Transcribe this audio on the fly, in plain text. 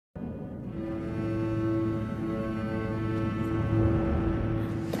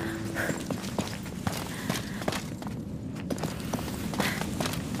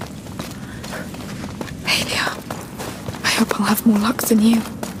have more luck than you.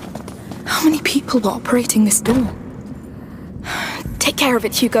 How many people were operating this door? Take care of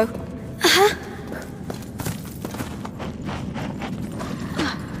it, Hugo. Uh-huh.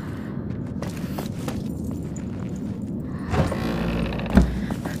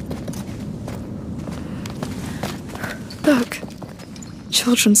 Look.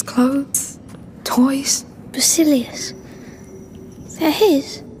 Children's clothes, toys. Basilius. They're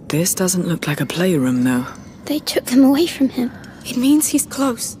his. This doesn't look like a playroom, though. They took them away from him. It means he's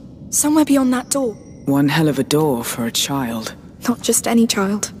close. Somewhere beyond that door. One hell of a door for a child. Not just any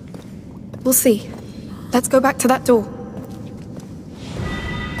child. We'll see. Let's go back to that door.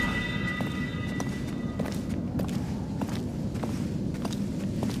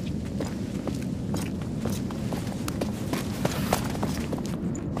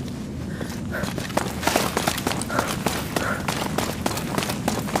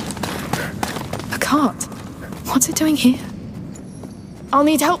 A cart. What's it doing here? I'll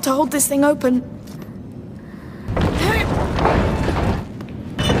need help to hold this thing open.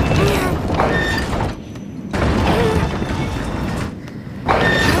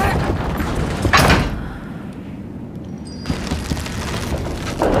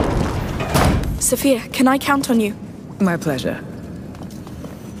 Sophia, can I count on you? My pleasure.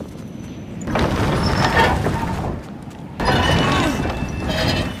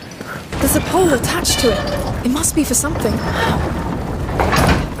 There's a pole attached to it. It must be for something.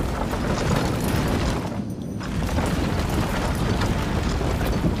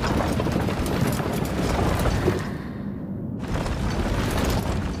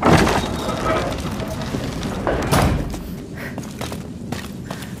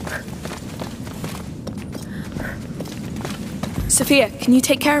 Sophia, can you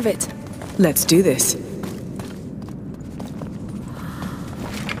take care of it? Let's do this.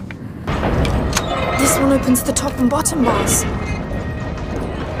 This one opens the top and bottom bars.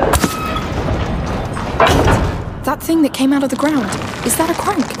 That thing that came out of the ground, is that a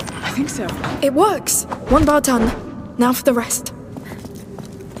crank? I think so. It works! One bar done. Now for the rest.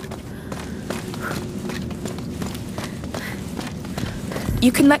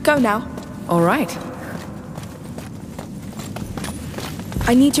 You can let go now. All right.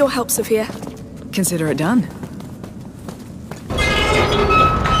 I need your help, Sophia. Consider it done.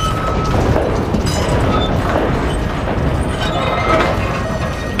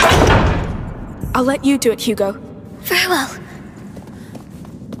 I'll let you do it, Hugo. Very well.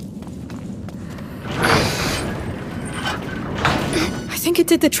 I think it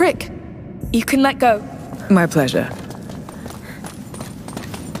did the trick. You can let go. My pleasure.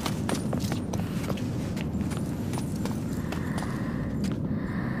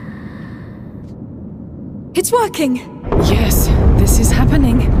 It's working! Yes, this is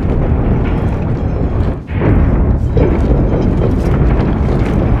happening.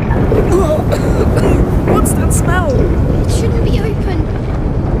 What's that smell? It shouldn't be open.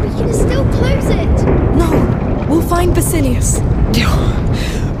 We can still close it. No, we'll find Basilius.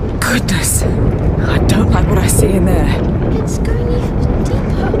 Oh, goodness. I don't like what I see in there. It's going even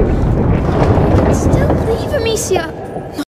deeper. We can still leave Amicia.